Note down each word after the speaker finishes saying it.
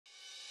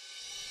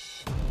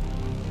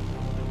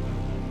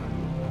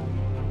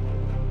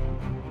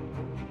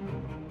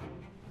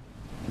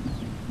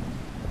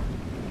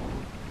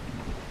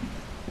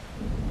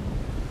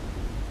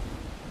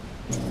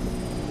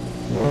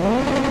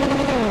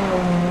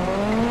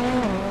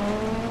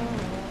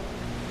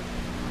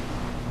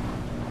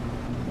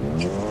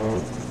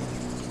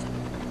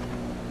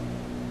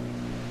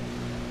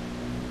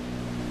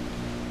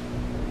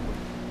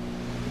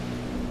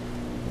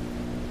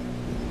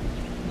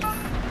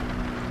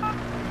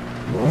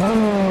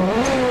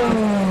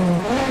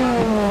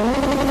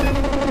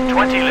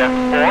left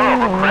 4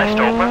 over crest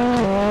opens,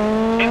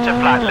 into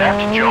flat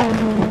left jump,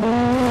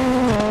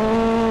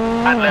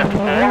 and left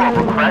 4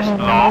 over crest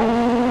long,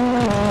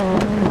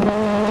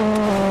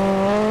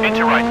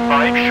 into right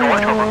 5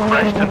 short over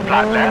crest and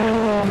flat left,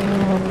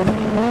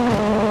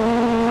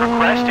 for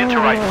crest into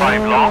right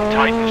 5 long,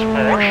 tightens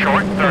 4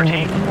 short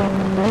 30,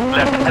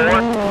 left 4,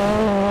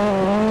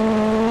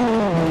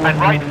 and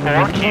right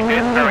 4 keep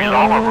in very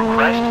long over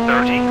crest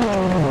 30,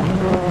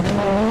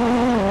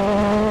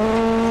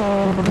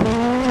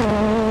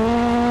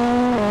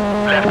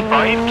 left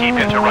 5 keep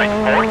into right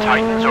 4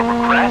 tightens over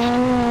crest,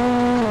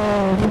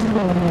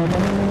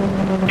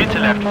 into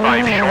left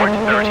 5 short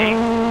 30,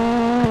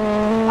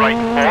 right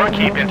 4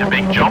 keep into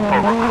big jump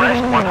over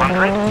crest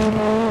 100,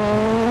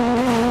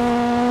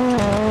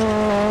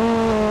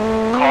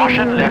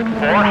 caution left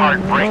 4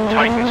 hard brake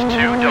tightens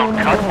 2 don't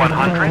cut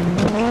 100,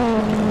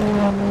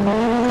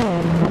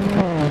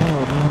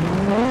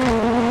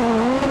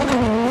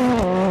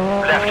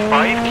 left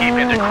 5 keep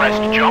into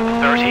crest jump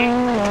 30,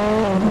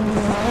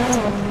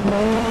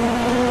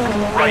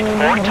 right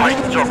 4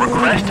 tightens over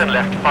crest and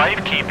left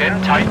 5 keep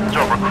in tightens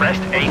over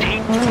crest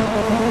 80,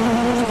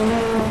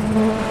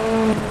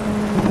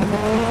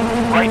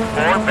 right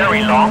 4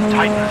 very long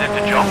tightens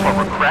into jump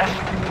over crest,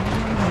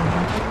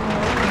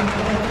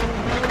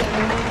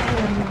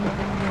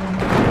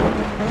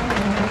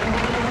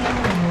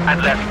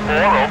 and left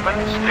 4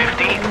 opens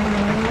 50,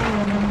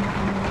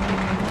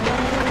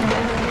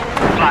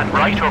 flat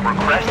right over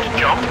crest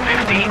jump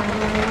 50,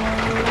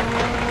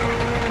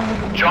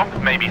 jump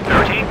maybe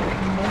 30,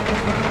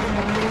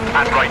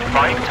 and right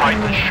 5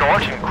 tightens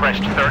short in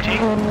crest 30,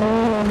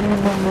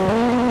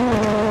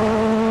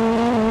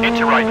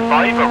 into right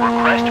 5 over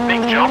crest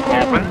big jump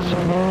opens,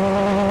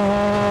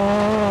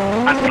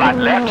 and flat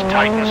left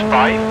tightens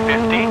 5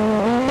 50,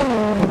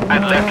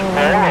 and left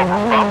 4 over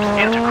bumps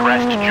into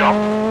crest jump,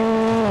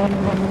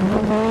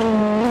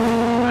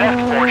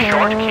 left 4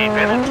 short keep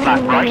in and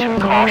flat right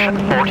and caution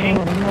 40,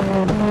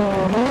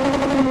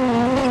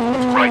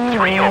 right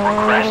 3 over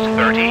crest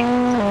 30,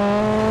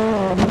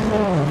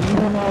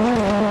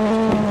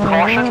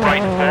 caution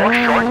right 4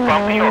 short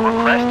bumpy over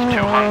crest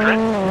 200,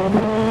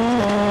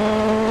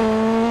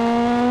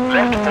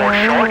 left 4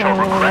 short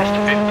over crest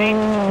 50,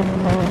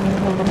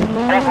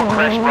 over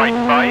crest right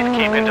 5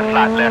 keep into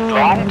flat left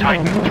long,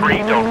 tighten 3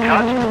 don't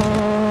cut,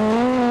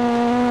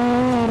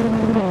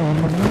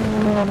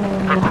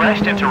 for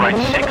crest into right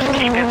 6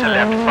 keep into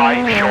left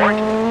 5 short,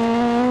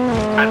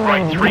 and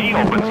right 3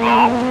 opens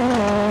long,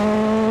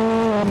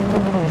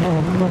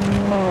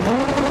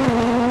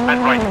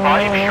 and right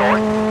 5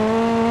 short,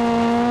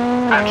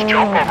 and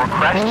jump over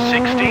crest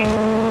 60,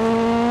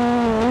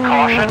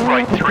 caution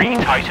right 3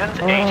 tightens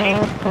 80,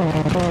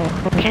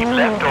 keep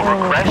left over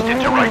crest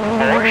into right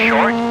 4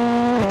 short,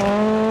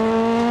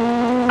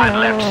 and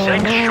left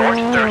 6 short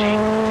 30,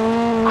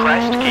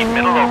 crest keep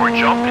middle over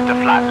jump into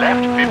flat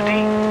left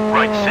 50,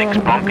 right 6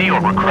 bumpy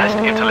over crest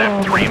into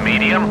left 3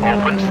 medium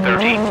opens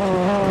 30,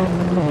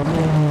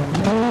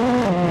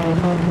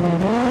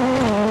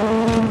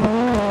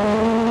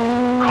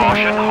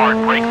 caution hard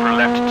brake for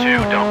left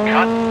 2 don't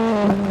cut,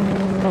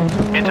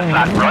 into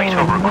flat right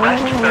over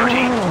crest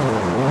 30,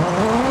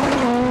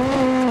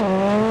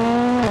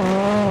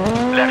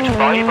 left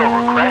 5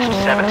 over crest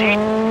 70,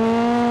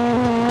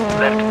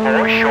 left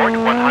 4 short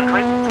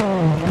 100,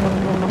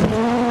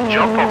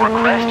 jump over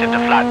crest into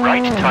flat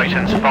right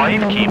tightens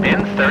 5 keep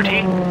in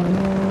 30,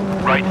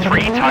 right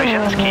 3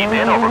 tightens keep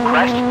in over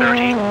crest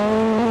 30,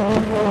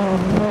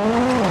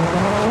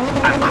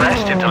 and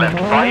crest into left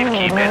 5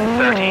 keep in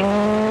 30,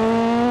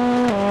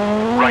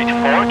 right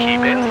 4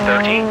 keep in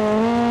 30,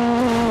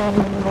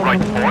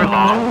 right 4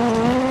 long,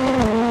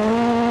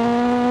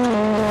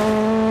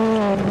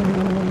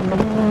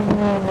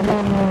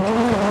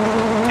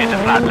 into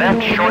flat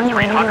left short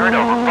 300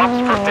 over bumps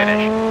for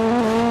finish.